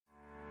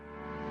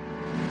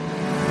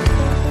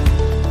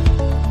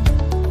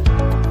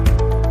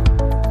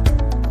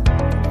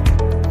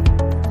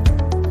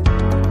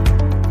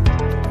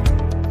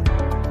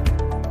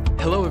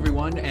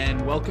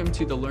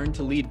to the Learn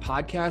to Lead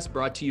podcast,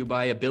 brought to you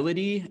by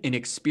Ability, an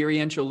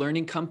experiential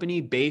learning company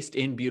based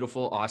in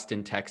beautiful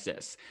Austin,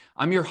 Texas.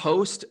 I'm your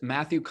host,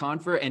 Matthew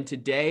Confer, and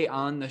today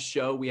on the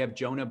show, we have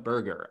Jonah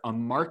Berger, a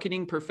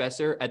marketing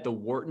professor at the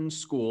Wharton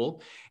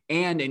School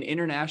and an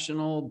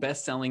international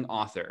best-selling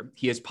author.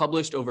 He has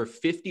published over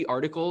 50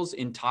 articles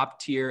in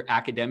top-tier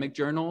academic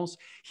journals.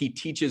 He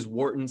teaches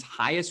Wharton's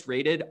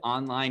highest-rated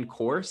online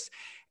course,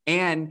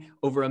 and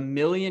over 1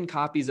 million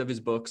copies of his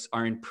books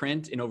are in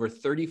print in over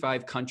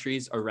 35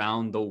 countries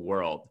around the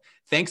world.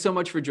 Thanks so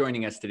much for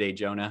joining us today,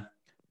 Jonah.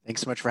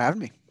 Thanks so much for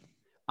having me.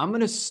 I'm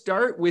going to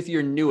start with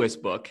your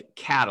newest book,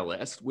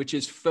 Catalyst, which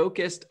is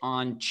focused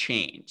on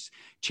change,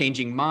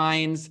 changing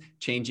minds,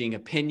 changing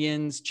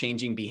opinions,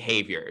 changing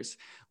behaviors.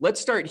 Let's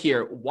start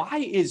here. Why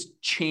is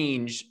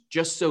change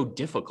just so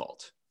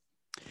difficult?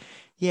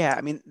 Yeah,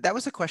 I mean, that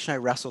was a question I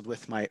wrestled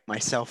with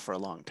myself for a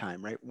long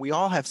time, right? We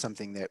all have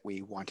something that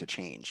we want to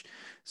change.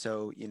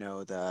 So,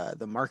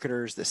 the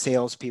marketers, the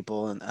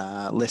salespeople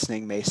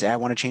listening may say, I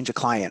want to change a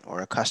client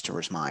or a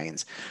customer's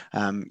minds.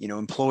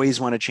 Employees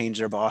want to change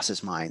their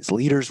boss's minds.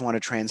 Leaders want to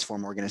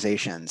transform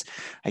organizations.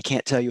 I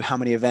can't tell you how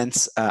many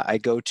events I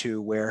go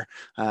to where,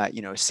 a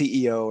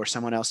CEO or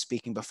someone else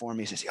speaking before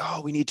me says, oh,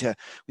 we need to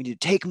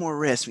take more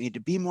risks. We need to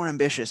be more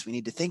ambitious. We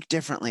need to think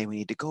differently. We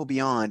need to go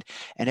beyond.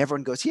 And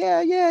everyone goes,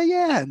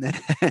 yeah. And then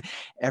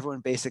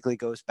everyone basically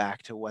goes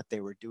back to what they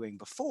were doing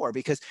before,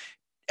 because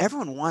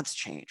everyone wants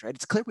change, right?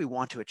 It's clear we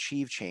want to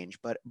achieve change,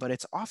 but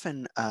it's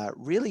often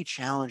really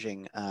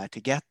challenging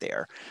to get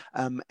there.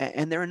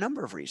 And there are a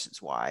number of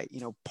reasons why.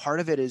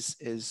 Part of it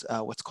is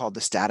what's called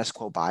the status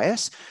quo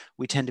bias.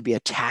 We tend to be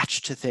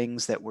attached to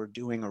things that we're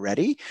doing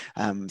already.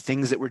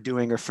 Things that we're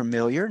doing are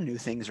familiar. New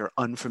things are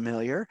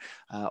unfamiliar.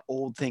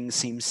 Old things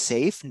seem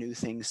safe. New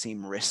things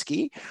seem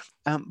risky.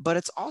 But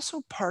it's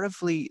also part of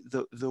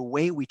the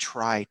way we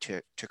try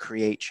to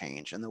create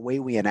change and the way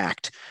we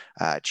enact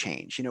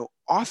change.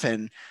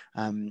 Often,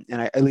 and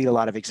I lead a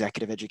lot of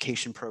executive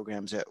education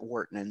programs at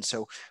Wharton. And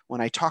so when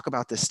I talk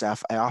about this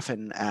stuff, I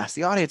often ask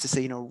the audience to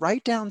say,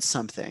 write down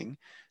something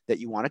that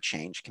you want to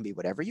change, can be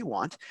whatever you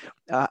want,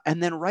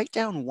 and then write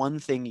down one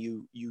thing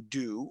you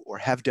do or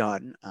have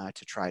done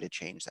to try to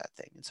change that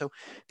thing. And so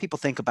people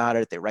think about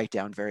it, they write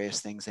down various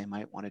things they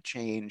might want to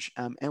change.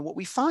 And what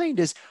we find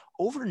is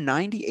over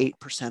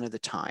 98% of the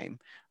time,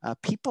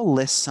 people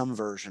list some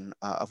version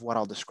of what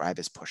I'll describe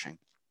as pushing.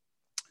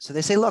 So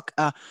they say, look,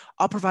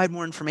 I'll provide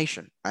more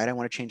information, right? I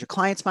want to change a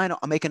client's mind.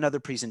 I'll make another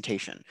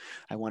presentation.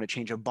 I want to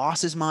change a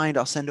boss's mind.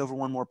 I'll send over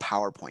one more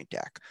PowerPoint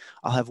deck.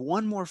 I'll have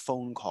one more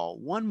phone call,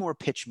 one more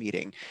pitch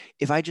meeting.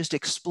 If I just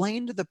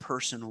explain to the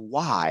person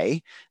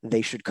why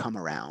they should come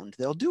around,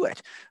 they'll do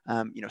it.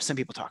 Some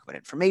people talk about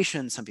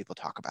information, some people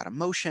talk about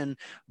emotion,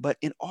 but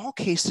in all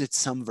cases, it's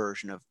some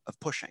version of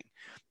pushing.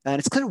 And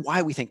it's clear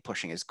why we think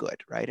pushing is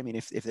good, right? I mean,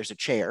 if there's a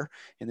chair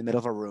in the middle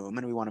of a room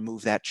and we want to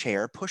move that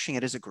chair, pushing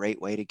it is a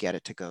great way to get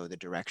it to go the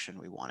direction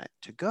we want it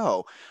to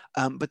go.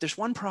 But there's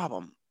one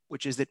problem,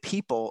 which is that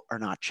people are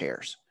not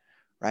chairs,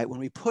 right? When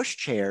we push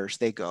chairs,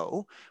 they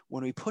go.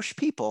 When we push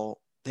people,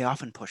 they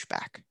often push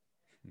back.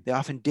 They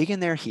often dig in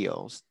their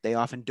heels. They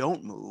often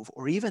don't move,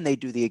 or even they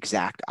do the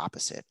exact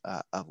opposite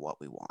of what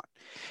we want.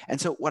 And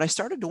so what I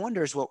started to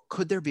wonder is, well,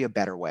 could there be a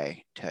better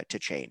way to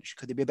change?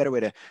 Could there be a better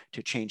way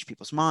to change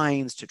people's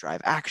minds, to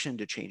drive action,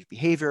 to change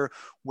behavior,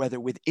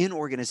 whether within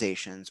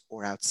organizations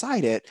or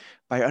outside it,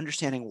 by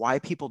understanding why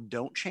people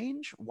don't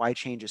change, why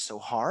change is so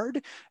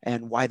hard,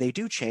 and why they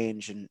do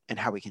change, and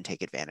how we can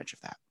take advantage of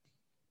that.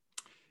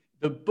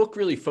 The book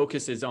really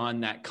focuses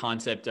on that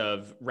concept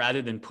of,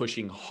 rather than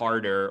pushing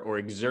harder or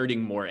exerting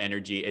more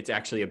energy, it's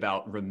actually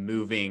about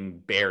removing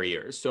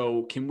barriers.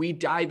 So can we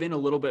dive in a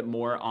little bit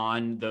more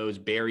on those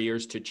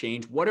barriers to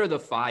change? What are the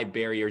 5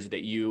 barriers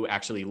that you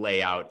actually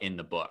lay out in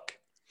the book?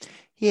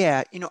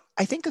 Yeah,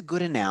 I think a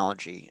good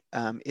analogy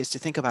is to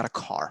think about a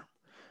car.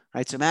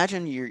 Right, so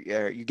imagine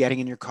you're getting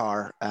in your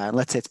car.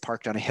 Let's say it's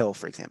parked on a hill,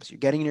 for example. So you're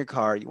getting in your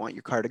car. You want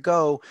your car to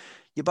go.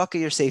 You buckle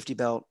your safety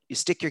belt. You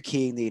stick your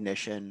key in the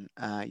ignition.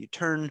 You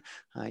turn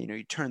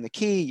the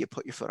key. You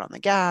put your foot on the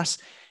gas.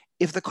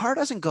 If the car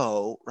doesn't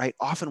go, right,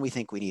 often we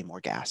think we need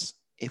more gas.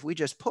 If we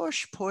just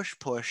push,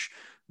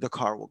 the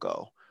car will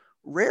go.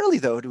 Rarely,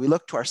 though, do we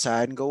look to our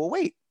side and go, well,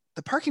 wait,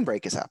 the parking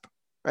brake is up.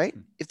 Right?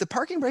 If the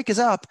parking brake is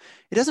up,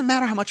 it doesn't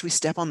matter how much we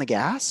step on the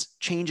gas.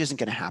 Change isn't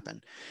going to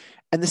happen.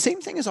 And the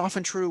same thing is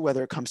often true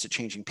whether it comes to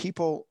changing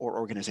people or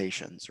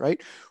organizations,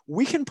 right?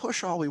 We can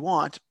push all we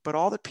want, but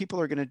all that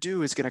people are going to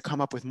do is going to come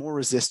up with more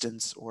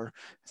resistance, or,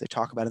 as I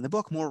talk about in the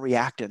book, more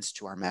reactance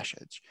to our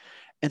message.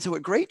 And so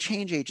what great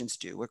change agents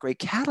do, what great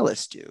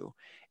catalysts do,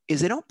 is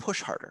they don't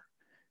push harder.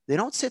 They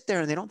don't sit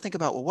there and they don't think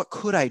about, well, what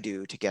could I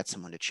do to get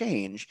someone to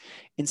change?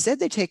 Instead,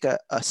 they take a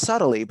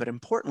subtly but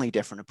importantly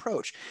different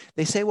approach.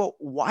 They say, well,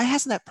 why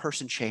hasn't that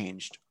person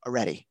changed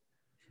already?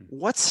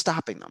 What's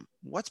stopping them?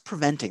 What's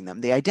preventing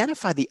them? They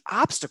identify the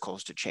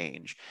obstacles to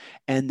change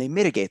and they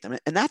mitigate them.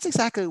 And that's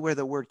exactly where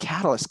the word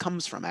catalyst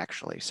comes from,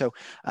 actually. So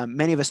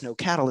many of us know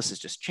catalysts as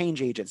just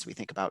change agents. We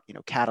think about,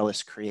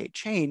 catalysts create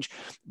change,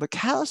 but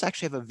catalysts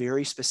actually have a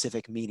very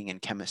specific meaning in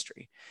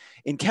chemistry.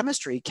 In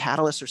chemistry,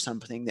 catalysts are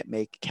something that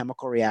make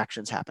chemical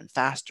reactions happen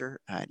faster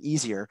and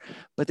easier,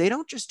 but they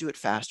don't just do it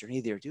faster and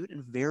easier, do it in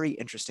a very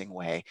interesting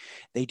way.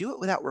 They do it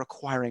without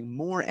requiring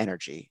more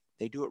energy.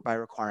 They do it by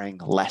requiring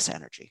less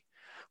energy.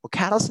 What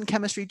catalysts in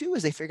chemistry do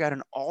is they figure out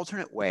an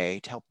alternate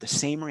way to help the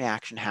same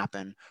reaction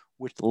happen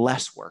with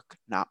less work,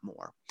 not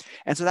more.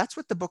 And so that's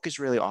what the book is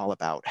really all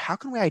about. How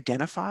can we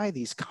identify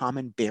these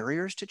common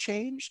barriers to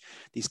change,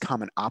 these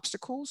common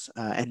obstacles,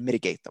 and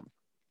mitigate them?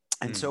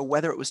 And so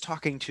whether it was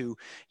talking to,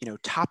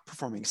 top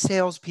performing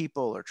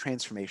salespeople or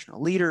transformational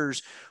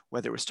leaders,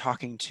 whether it was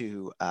talking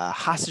to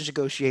hostage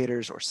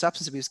negotiators or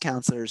substance abuse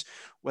counselors,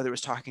 whether it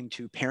was talking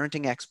to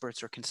parenting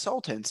experts or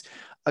consultants,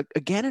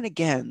 again and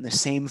again, the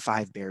same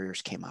 5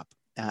 barriers came up.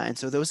 And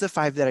so those are the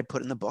 5 that I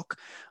put in the book.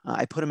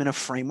 I put them in a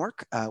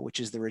framework,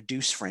 which is the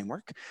REDUCE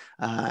framework.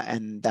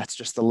 And that's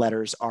just the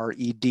letters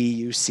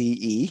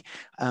REDUCE.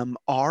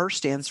 R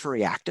stands for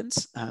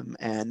reactance.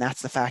 And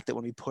that's the fact that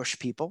when we push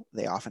people,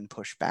 they often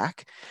push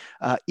back.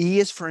 E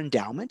is for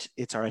endowment.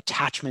 It's our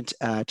attachment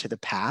to the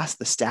past,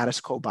 the status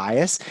quo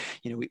bias.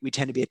 We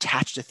tend to be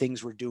attached to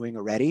things we're doing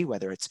already,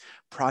 whether it's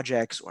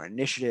projects or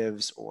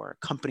initiatives or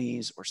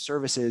companies or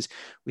services.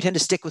 We tend to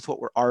stick with what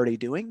we're already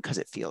doing because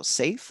it feels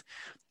safe.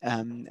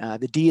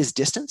 The D is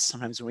distance.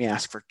 Sometimes when we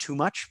ask for too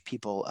much,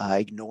 people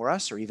ignore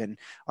us or even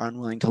are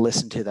unwilling to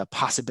listen to the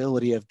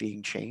possibility of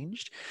being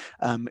changed.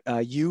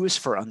 U is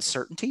for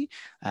uncertainty.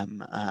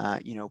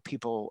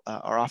 People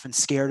are often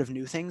scared of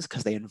new things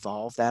because they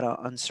involve that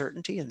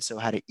uncertainty, and so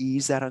how to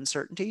ease that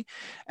uncertainty.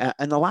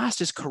 And the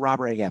last is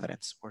corroborating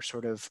evidence, or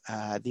sort of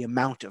the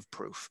amount of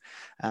proof.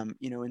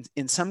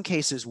 In some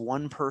cases,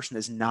 one person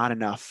is not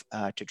enough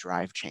to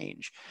drive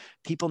change.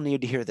 People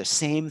need to hear the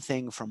same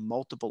thing from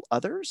multiple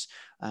others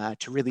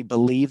to really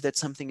believe that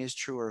something is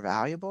true or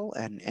valuable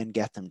and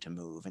get them to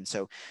move. And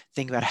so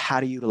think about how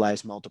to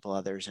utilize multiple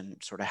others and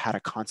sort of how to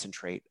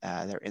concentrate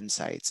their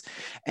insights.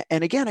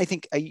 And again, I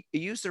think I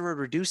use the word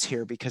reduce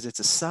here because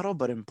it's a subtle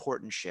but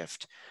important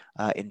shift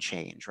in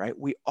change, right?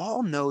 We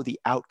all know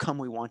the outcome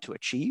we want to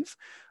achieve.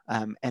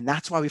 And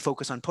that's why we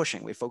focus on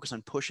pushing. We focus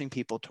on pushing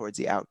people towards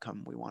the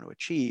outcome we want to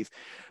achieve.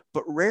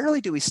 But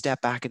rarely do we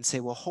step back and say,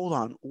 well, hold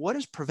on, what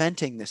is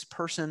preventing this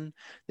person,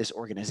 this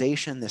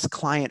organization, this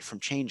client from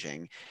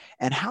changing?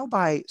 And how,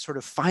 by sort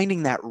of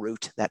finding that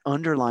root, that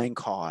underlying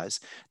cause,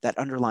 that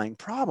underlying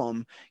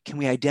problem, can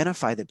we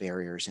identify the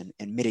barriers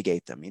and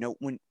mitigate them?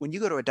 When you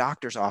go to a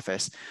doctor's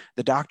office,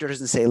 the doctor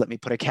doesn't say, let me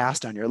put a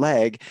cast on your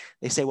leg.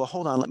 They say, well,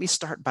 hold on, let me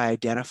start by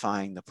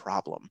identifying the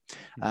problem.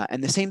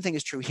 And the same thing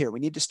is true here. We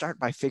need to start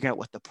by figuring out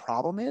what the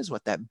problem is,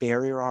 what that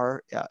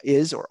barrier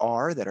is or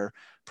are that are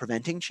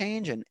preventing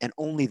change, and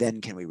only then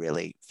can we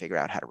really figure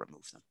out how to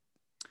remove them.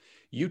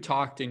 You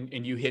talked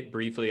and you hit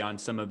briefly on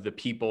some of the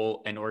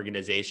people and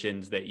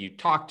organizations that you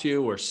talked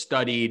to or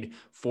studied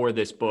for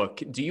this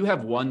book. Do you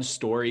have one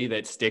story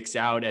that sticks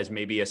out as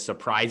maybe a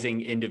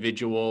surprising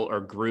individual or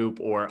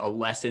group, or a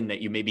lesson that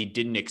you maybe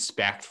didn't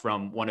expect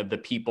from one of the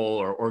people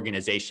or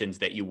organizations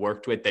that you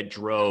worked with that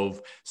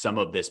drove some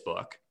of this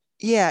book?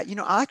 Yeah,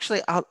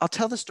 I'll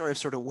tell the story of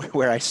sort of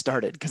where I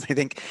started, because I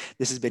think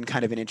this has been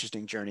kind of an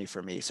interesting journey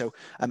for me. So,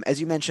 as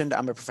you mentioned,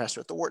 I'm a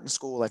professor at the Wharton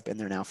School. I've been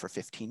there now for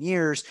 15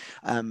 years.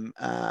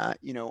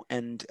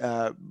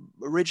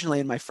 Originally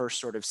in my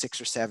first sort of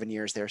 6 or 7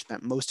 years there, I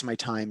spent most of my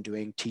time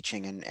doing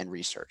teaching and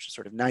research.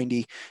 Sort of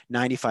 95%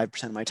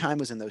 of my time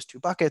was in those 2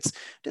 buckets.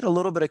 Did a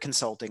little bit of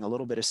consulting, a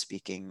little bit of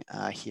speaking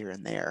here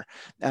and there.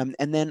 And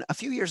then a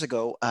few years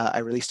ago, I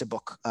released a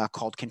book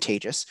called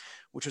Contagious,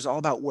 which was all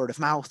about word of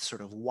mouth,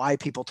 sort of why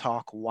people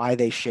talk, why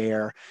they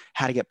share,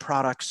 how to get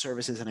products,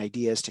 services, and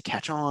ideas to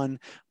catch on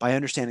by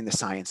understanding the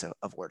science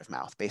of word of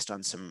mouth based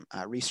on some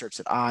research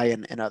that I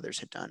and others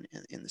had done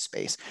in the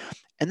space.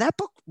 And that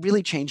book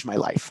really changed my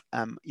life.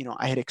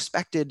 I had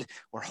expected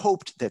or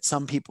hoped that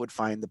some people would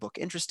find the book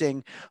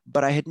interesting,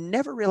 but I had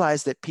never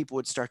realized that people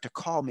would start to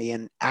call me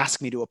and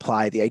ask me to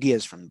apply the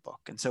ideas from the book.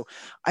 And so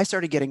I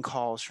started getting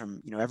calls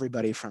from,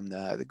 everybody from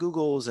the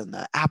Googles and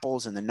the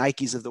Apples and the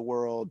Nikes of the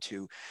world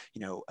to,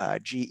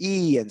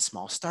 GE and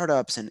small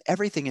startups and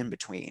everything in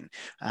between.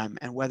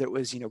 And whether it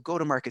was,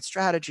 go-to-market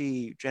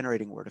strategy,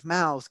 generating word of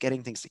mouth,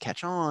 getting things to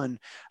catch on,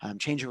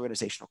 changing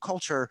organizational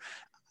culture,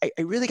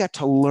 I really got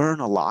to learn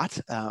a lot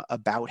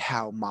about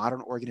how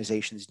modern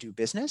organizations do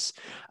business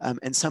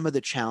and some of the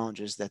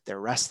challenges that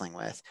they're wrestling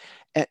with.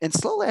 And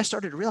slowly I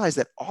started to realize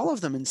that all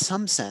of them in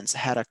some sense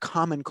had a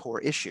common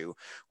core issue,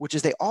 which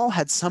is they all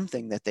had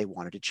something that they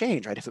wanted to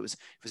change, right? If it was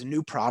a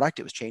new product,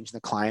 it was changing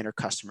the client or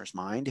customer's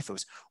mind. If it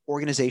was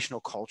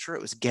organizational culture,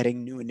 it was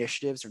getting new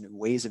initiatives or new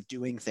ways of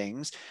doing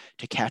things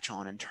to catch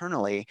on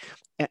internally.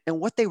 And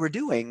what they were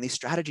doing, these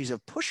strategies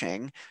of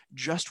pushing,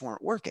 just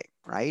weren't working,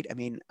 right? I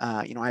mean,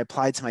 I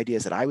applied some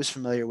ideas that I was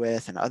familiar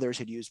with and others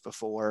had used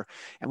before,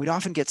 and we'd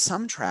often get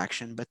some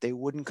traction, but they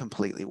wouldn't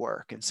completely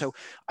work. And so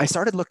I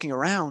started looking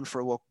around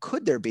for, well,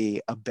 could there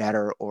be a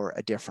better or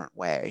a different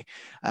way?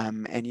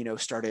 And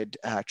started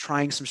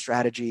trying some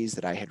strategies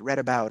that I had read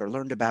about or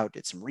learned about,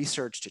 did some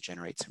research to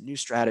generate some new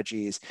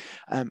strategies.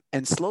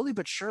 And slowly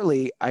but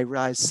surely, I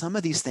realized some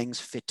of these things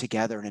fit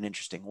together in an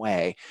interesting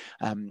way.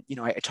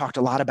 I talked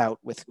a lot about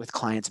with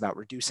clients about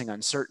reducing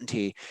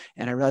uncertainty,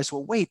 and I realized,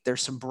 well, wait,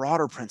 there's some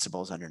broader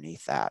principles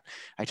underneath that.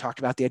 I talked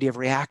about the idea of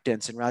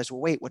reactance and realized,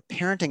 well, wait, what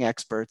parenting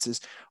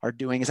experts are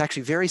doing is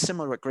actually very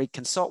similar to what great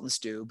consultants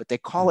do, but they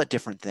call it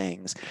different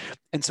things.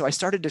 And so I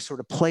started to sort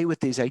of play with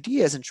these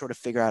ideas and sort of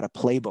figure out a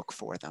playbook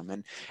for them.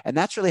 And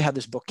that's really how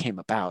this book came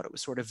about. It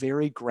was sort of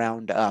very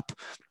ground up.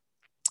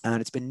 And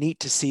it's been neat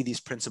to see these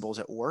principles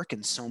at work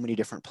in so many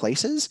different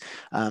places,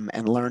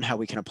 and learn how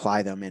we can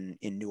apply them in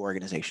new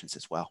organizations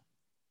as well.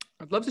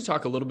 I'd love to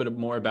talk a little bit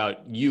more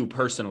about you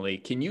personally.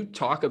 Can you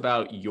talk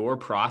about your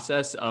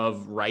process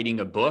of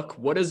writing a book?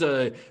 What does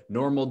a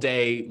normal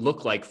day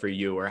look like for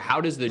you? Or how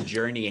does the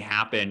journey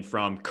happen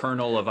from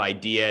kernel of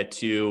idea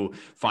to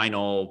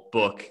final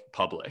book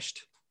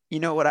published?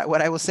 What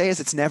I will say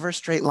is it's never a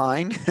straight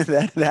line.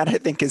 that I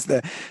think is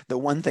the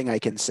one thing I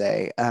can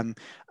say.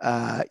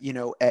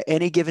 At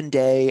any given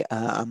day,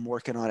 I'm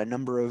working on a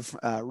number of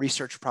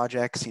research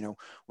projects.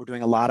 We're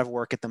doing a lot of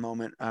work at the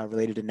moment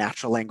related to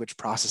natural language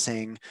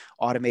processing,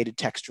 automated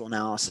textual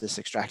analysis,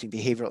 extracting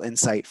behavioral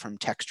insight from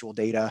textual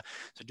data.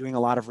 So doing a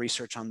lot of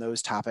research on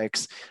those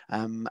topics.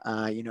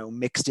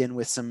 Mixed in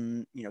with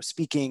some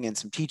speaking and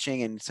some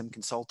teaching and some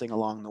consulting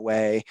along the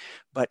way.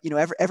 But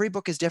every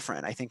book is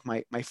different. I think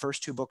my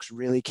first two books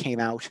really came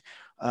out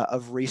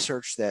of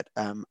research that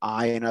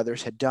I and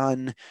others had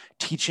done,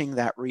 teaching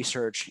that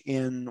research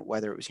in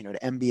whether it was to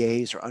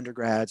MBAs or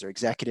undergrads or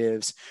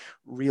executives,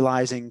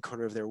 realizing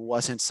kind of there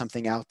wasn't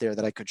something out there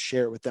that I could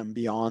share with them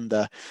beyond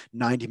the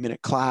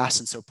 90-minute class,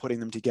 and so putting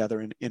them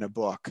together in a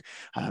book.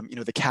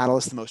 The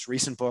Catalyst, the most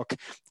recent book,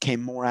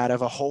 came more out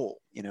of a hole.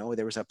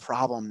 There was a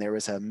problem, there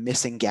was a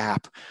missing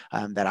gap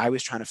that I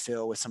was trying to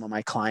fill with some of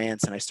my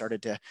clients, and I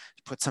started to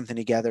put something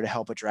together to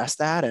help address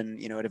that,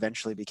 and it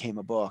eventually became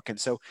a book. And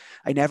so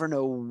I never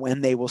know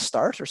when they will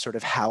start or sort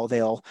of how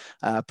they'll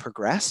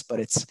progress, but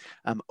it's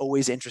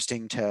always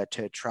interesting to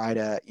try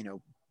to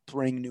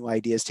bring new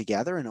ideas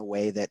together in a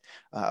way that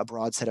a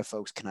broad set of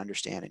folks can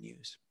understand and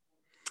use.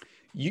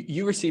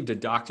 You received a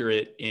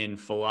doctorate in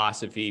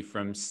philosophy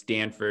from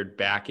Stanford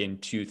back in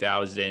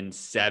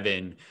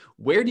 2007.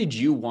 Where did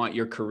you want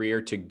your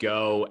career to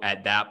go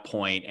at that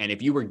point? And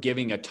if you were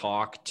giving a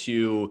talk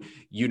to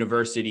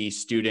university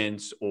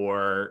students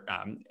or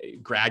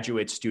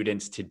graduate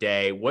students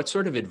today, what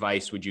sort of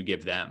advice would you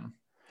give them?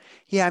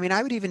 Yeah, I mean,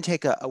 I would even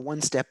take a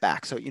one step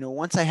back. So,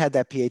 once I had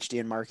that PhD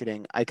in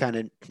marketing, I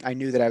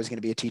knew that I was going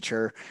to be a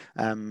teacher,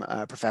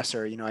 a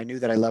professor. I knew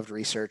that I loved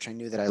research. I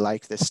knew that I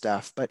liked this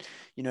stuff. But,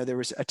 there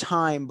was a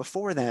time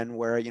before then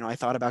where, I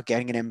thought about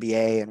getting an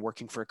MBA and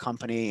working for a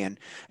company, and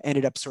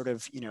ended up sort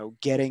of,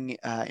 getting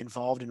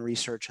involved in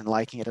research and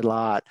liking it a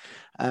lot.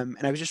 And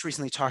I was just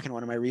recently talking to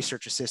one of my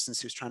research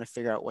assistants who's trying to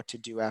figure out what to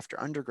do after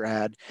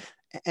undergrad.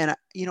 And,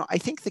 I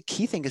think the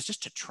key thing is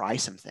just to try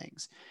some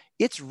things.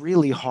 It's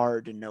really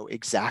hard to know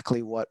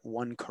exactly what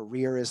one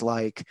career is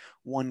like,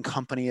 one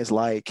company is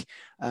like.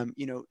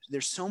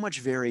 There's so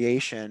much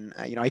variation.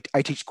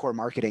 I teach core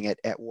marketing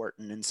at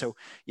Wharton. And so,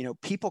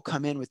 people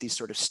come in with these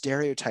sort of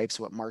stereotypes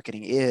of what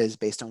marketing is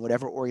based on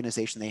whatever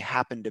organization they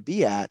happen to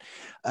be at.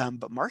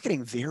 But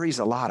marketing varies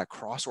a lot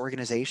across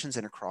organizations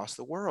and across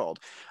the world.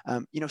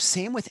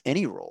 Same with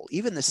any role,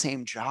 even the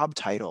same job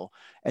title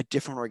at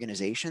different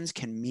organizations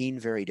can mean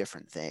very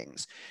different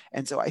things.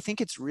 And so I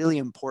think it's really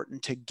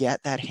important to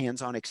get that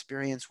hands-on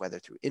experience, whether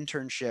through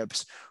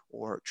internships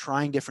or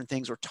trying different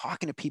things or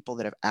talking to people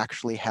that have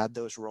actually had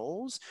those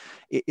roles.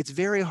 It's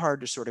very hard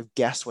to sort of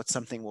guess what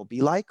something will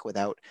be like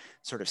without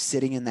sort of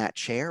sitting in that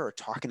chair or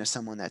talking to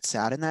someone that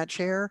sat in that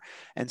chair.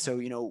 And so,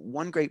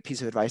 one great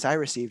piece of advice I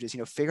received is,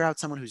 figure out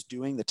someone who's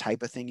doing the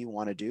type of thing you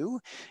want to do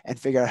and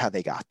figure out how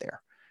they got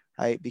there.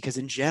 Right? Because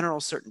in general,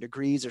 certain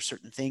degrees or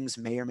certain things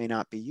may or may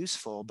not be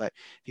useful. But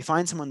if you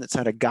find someone that's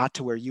sort of got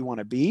to where you want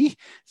to be,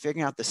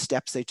 figuring out the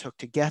steps they took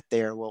to get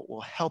there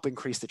will help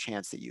increase the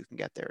chance that you can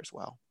get there as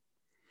well.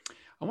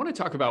 I want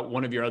to talk about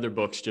one of your other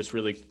books just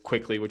really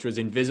quickly, which was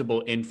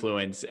Invisible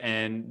Influence.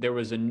 And there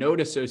was a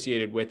note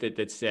associated with it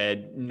that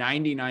said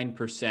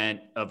 99%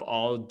 of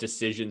all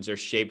decisions are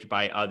shaped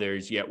by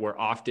others, yet we're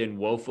often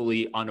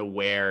woefully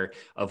unaware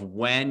of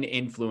when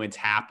influence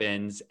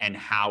happens and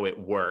how it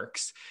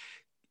works.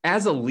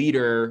 As a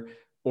leader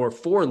or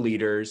for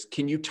leaders,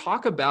 can you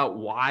talk about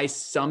why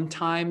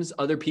sometimes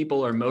other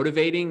people are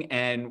motivating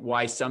and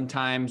why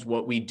sometimes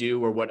what we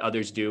do or what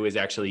others do is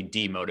actually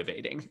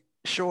demotivating?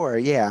 Sure,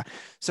 yeah.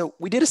 So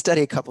we did a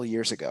study a couple of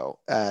years ago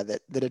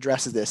that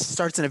addresses this.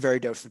 Starts in a very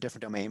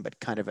different domain, but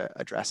kind of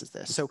addresses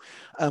this. So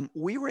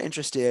we were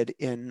interested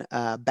in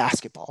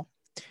basketball.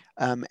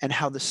 and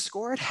how the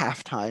score at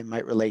halftime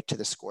might relate to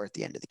the score at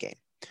the end of the game.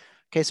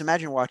 Okay, so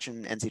imagine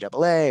watching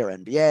NCAA or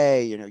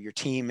NBA, your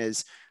team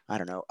is, I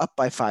don't know, up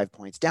by 5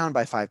 points, down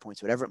by 5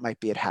 points, whatever it might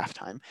be at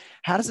halftime.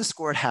 How does the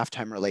score at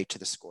halftime relate to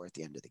the score at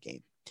the end of the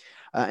game?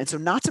 And so,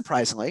 not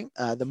surprisingly,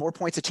 the more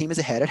points a team is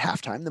ahead at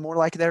halftime, the more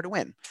likely they are to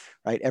win,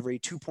 right? Every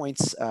 2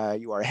 points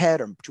you are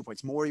ahead, or 2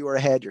 points more you are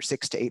ahead, you're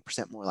 6 to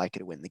 8% more likely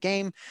to win the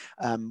game.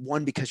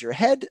 One, because you're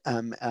ahead,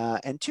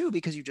 and two,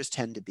 because you just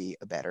tend to be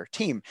a better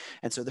team.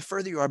 And so, the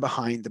further you are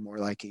behind, the more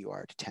likely you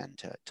are to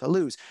tend to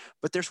lose.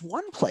 But there's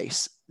one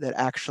place that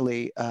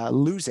actually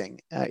losing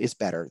is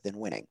better than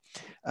winning,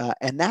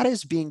 and that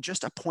is being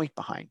just a point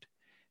behind.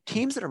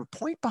 Teams that are a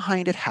point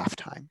behind at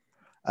halftime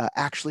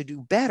actually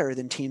do better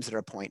than teams that are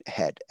a point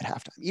ahead at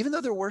halftime. Even though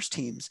they're worse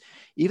teams,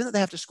 even though they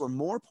have to score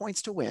more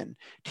points to win,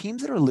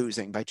 teams that are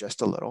losing by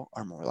just a little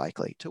are more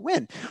likely to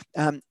win.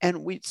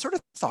 And we sort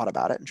of thought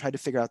about it and tried to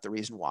figure out the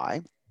reason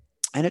why.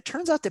 And it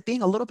turns out that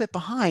being a little bit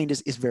behind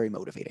is very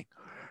motivating,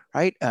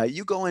 right?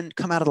 You go and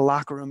come out of the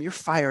locker room, you're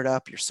fired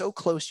up, you're so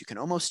close, you can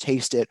almost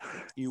taste it.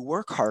 You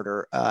work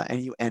harder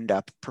and you end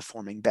up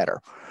performing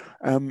better.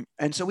 And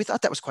so we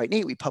thought that was quite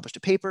neat. We published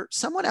a paper.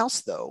 Someone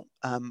else, though,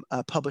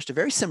 published a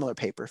very similar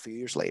paper a few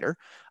years later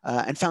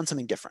and found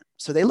something different.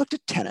 So they looked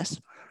at tennis.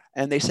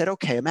 And they said,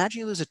 okay,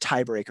 imagine you lose a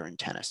tiebreaker in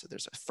tennis. So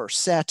there's a first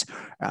set.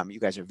 You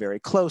guys are very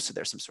close. So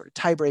there's some sort of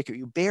tiebreaker.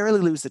 You barely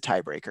lose the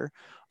tiebreaker.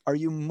 Are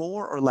you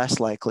more or less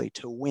likely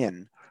to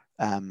win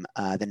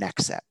the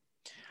next set?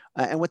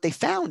 And what they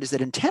found is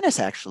that in tennis,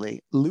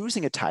 actually,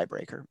 losing a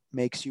tiebreaker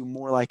makes you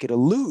more likely to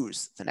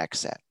lose the next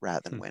set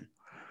rather than win.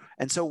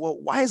 And so, well,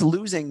 why is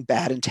losing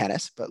bad in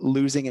tennis, but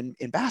losing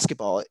in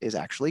basketball is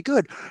actually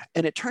good?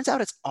 And it turns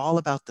out it's all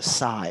about the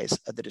size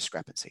of the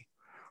discrepancy.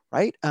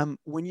 Right?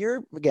 When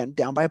you're, again,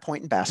 down by a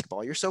point in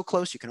basketball, you're so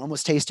close, you can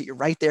almost taste it. You're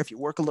right there. If you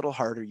work a little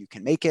harder, you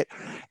can make it.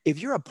 If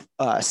you're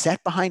a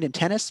set behind in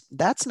tennis,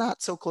 that's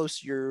not so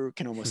close you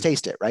can almost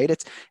taste it, right?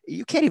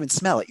 You can't even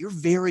smell it. You're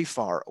very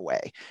far away.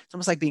 It's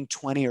almost like being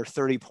 20 or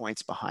 30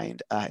 points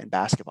behind in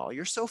basketball.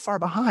 You're so far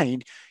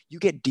behind, you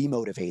get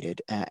demotivated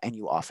and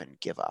you often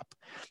give up.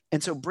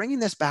 And so bringing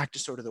this back to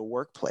sort of the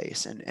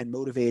workplace and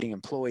motivating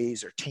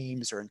employees or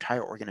teams or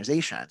entire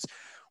organizations,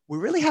 we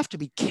really have to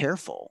be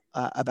careful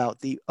about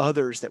the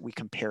others that we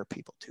compare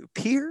people to.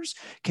 Peers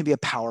can be a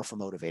powerful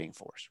motivating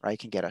force, right? It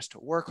can get us to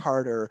work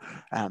harder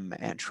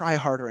and try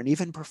harder and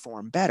even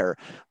perform better.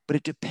 But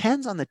it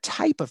depends on the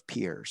type of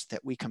peers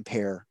that we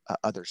compare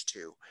others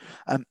to.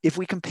 If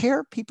we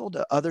compare people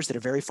to others that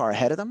are very far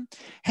ahead of them,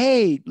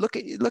 hey, look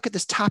at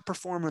this top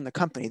performer in the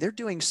company. They're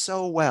doing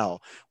so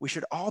well. We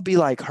should all be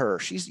like her.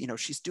 She's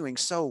doing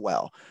so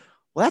well.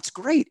 Well, that's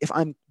great if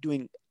I'm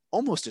doing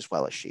almost as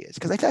well as she is,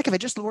 because I feel like if I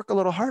just work a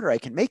little harder, I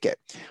can make it.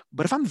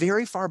 But if I'm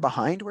very far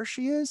behind where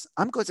she is,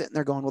 I'm sitting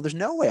there going, well, there's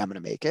no way I'm going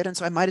to make it, and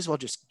so I might as well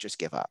just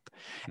give up.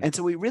 And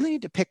so we really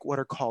need to pick what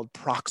are called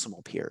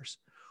proximal peers,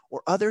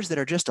 or others that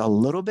are just a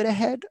little bit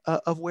ahead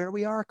of where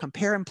we are.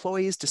 Compare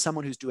employees to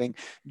someone who's doing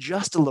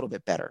just a little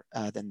bit better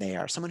than they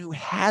are. Someone who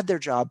had their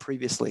job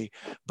previously,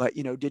 but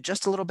did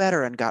just a little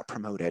better and got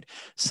promoted.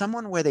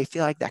 Someone where they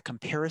feel like that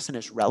comparison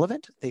is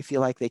relevant. They feel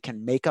like they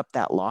can make up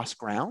that lost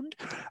ground,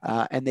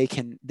 and they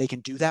can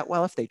do that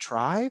well if they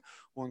try.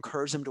 We'll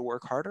encourage them to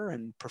work harder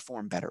and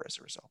perform better as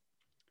a result.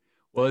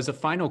 Well, as a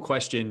final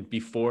question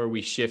before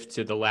we shift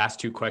to the last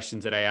two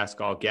questions that I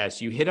ask all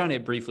guests, you hit on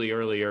it briefly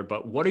earlier,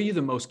 but what are you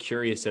the most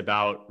curious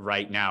about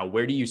right now?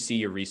 Where do you see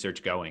your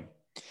research going?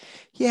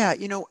 Yeah,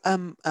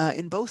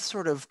 in both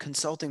sort of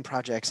consulting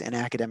projects and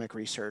academic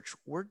research,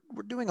 we're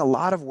doing a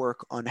lot of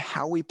work on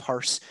how we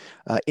parse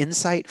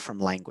insight from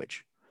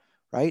language.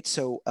 Right?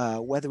 So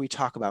whether we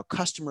talk about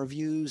customer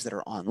reviews that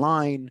are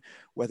online,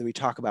 whether we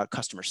talk about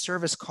customer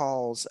service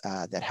calls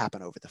that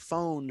happen over the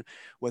phone,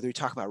 whether we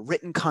talk about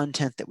written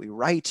content that we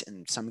write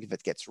and some of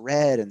it gets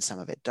read and some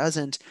of it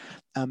doesn't,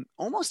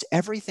 almost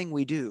everything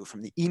we do,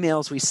 from the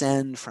emails we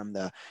send, from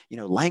the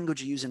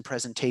language we use in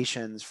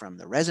presentations, from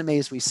the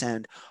resumes we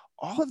send,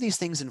 all of these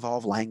things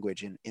involve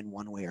language in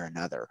one way or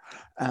another.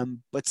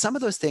 But some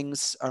of those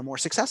things are more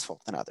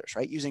successful than others,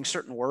 right? Using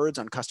certain words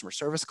on customer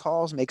service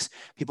calls makes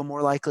people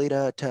more likely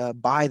to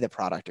buy the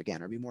product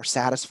again or be more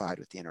satisfied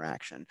with the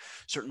interaction.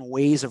 Certain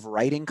ways of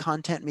writing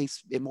content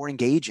makes it more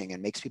engaging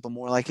and makes people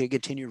more likely to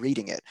continue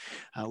reading it.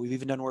 We've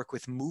even done work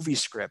with movie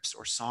scripts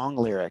or song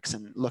lyrics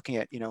and looking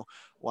at,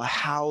 well,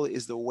 how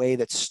is the way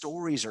that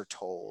stories are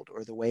told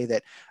or the way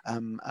that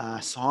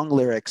song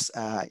lyrics,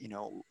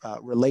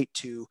 relate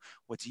to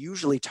what's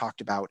usually talked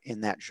about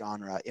in that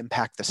genre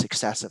impact the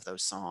success of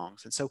those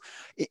songs. And so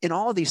in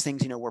all of these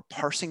things, we're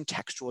parsing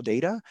textual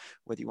data,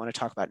 whether you want to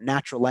talk about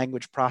natural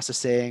language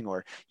processing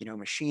or,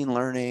 machine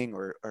learning,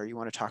 or you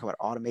want to talk about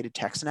automated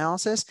text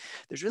analysis.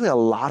 There's really a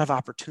lot of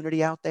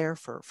opportunity out there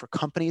for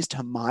companies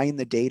to mine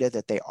the data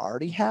that they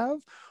already have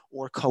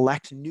or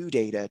collect new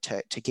data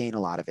to gain a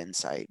lot of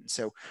insight. And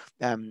so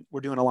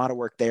we're doing a lot of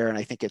work there, and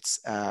I think it's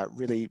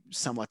really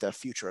somewhat the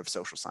future of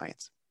social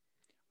science.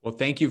 Well,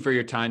 thank you for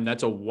your time.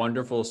 That's a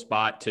wonderful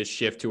spot to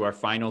shift to our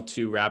final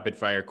two rapid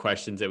fire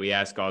questions that we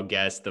ask all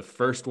guests. The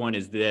first one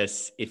is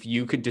this: if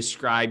you could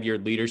describe your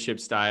leadership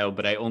style,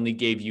 but I only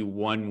gave you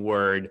one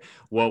word,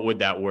 what would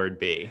that word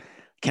be?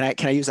 Can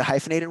I use a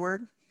hyphenated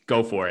word?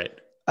 Go for it.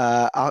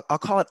 I'll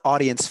call it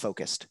audience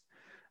focused.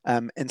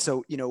 And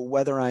so,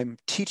 whether I'm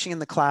teaching in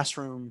the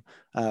classroom,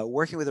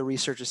 working with a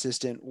research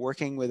assistant,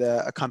 working with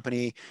a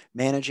company,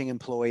 managing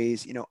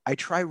employees, I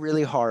try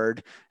really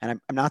hard, and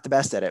I'm not the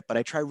best at it, but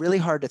I try really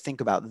hard to think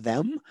about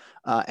them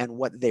and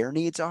what their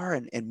needs are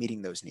and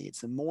meeting those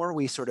needs. The more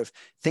we sort of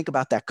think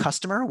about that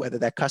customer, whether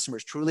that customer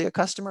is truly a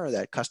customer or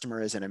that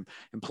customer is an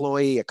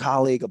employee, a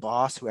colleague, a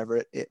boss,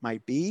 whoever it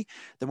might be,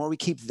 the more we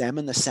keep them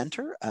in the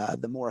center,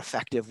 the more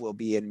effective we'll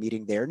be in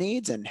meeting their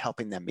needs and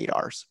helping them meet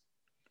ours.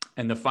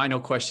 And the final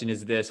question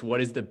is this: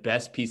 what is the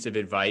best piece of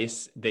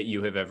advice that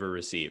you have ever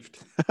received?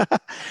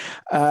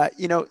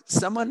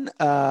 Someone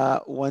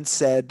once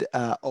said,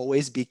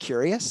 always be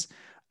curious.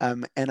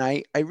 And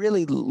I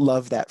really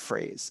love that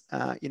phrase.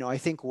 I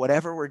think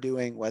whatever we're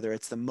doing, whether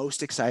it's the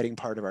most exciting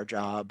part of our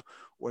job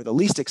or the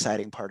least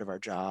exciting part of our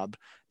job,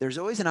 there's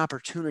always an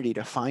opportunity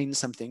to find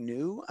something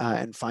new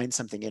and find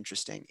something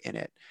interesting in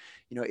it.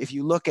 If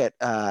you look at,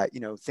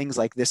 things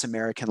like This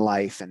American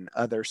Life and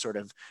other sort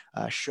of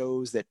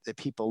shows that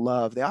people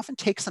love, they often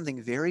take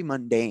something very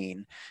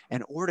mundane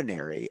and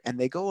ordinary and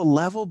they go a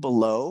level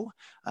below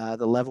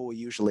the level we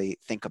usually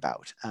think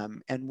about.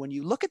 And when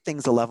you look at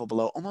things a level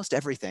below, almost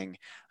everything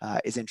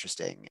is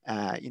interesting.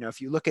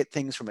 If you look at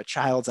things from a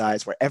child's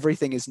eyes where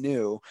everything is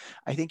new,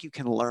 I think you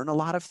can learn a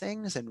lot of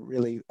things and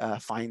really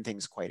find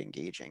things quite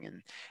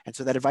engaging. And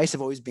so that advice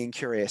of always being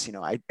curious,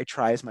 I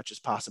try as much as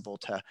possible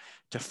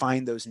to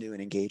find those new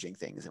and engaging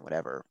things in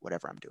whatever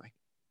I'm doing.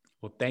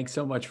 Well, thanks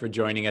so much for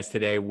joining us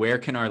today. Where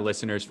can our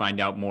listeners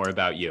find out more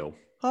about you?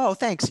 Oh,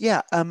 thanks.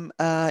 Yeah.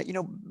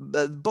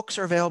 Books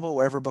are available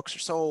wherever books are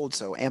sold.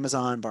 So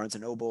Amazon, Barnes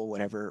and Noble,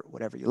 whatever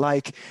you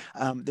like.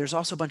 There's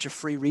also a bunch of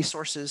free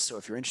resources. So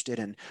if you're interested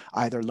in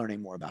either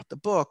learning more about the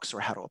books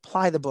or how to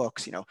apply the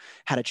books,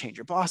 how to change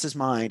your boss's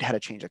mind, how to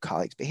change a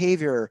colleague's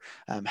behavior,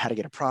 how to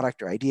get a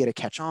product or idea to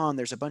catch on,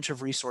 there's a bunch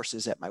of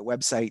resources at my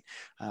website,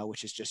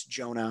 which is just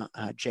Jonah,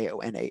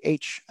 Jonah,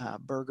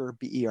 Berger,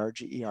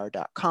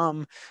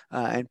 BERGER.com.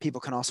 And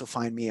people can also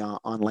find me on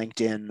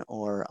LinkedIn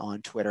or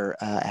on Twitter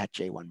at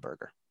J1Berger.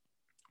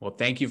 Well,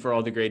 thank you for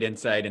all the great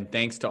insight, and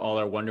thanks to all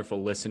our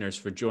wonderful listeners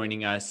for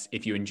joining us.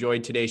 If you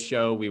enjoyed today's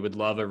show, we would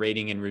love a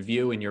rating and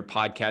review in your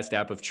podcast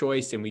app of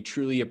choice, and we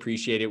truly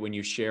appreciate it when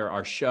you share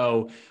our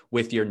show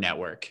with your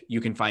network. You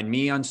can find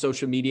me on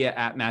social media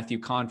at Matthew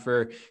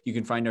Confer. You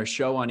can find our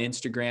show on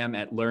Instagram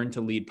at Learn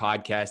to Lead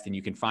Podcast, and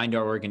you can find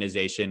our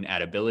organization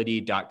at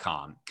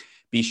ability.com.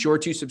 Be sure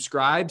to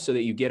subscribe so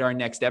that you get our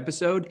next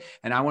episode.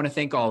 And I want to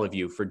thank all of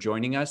you for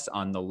joining us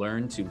on the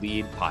Learn to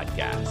Lead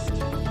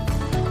podcast.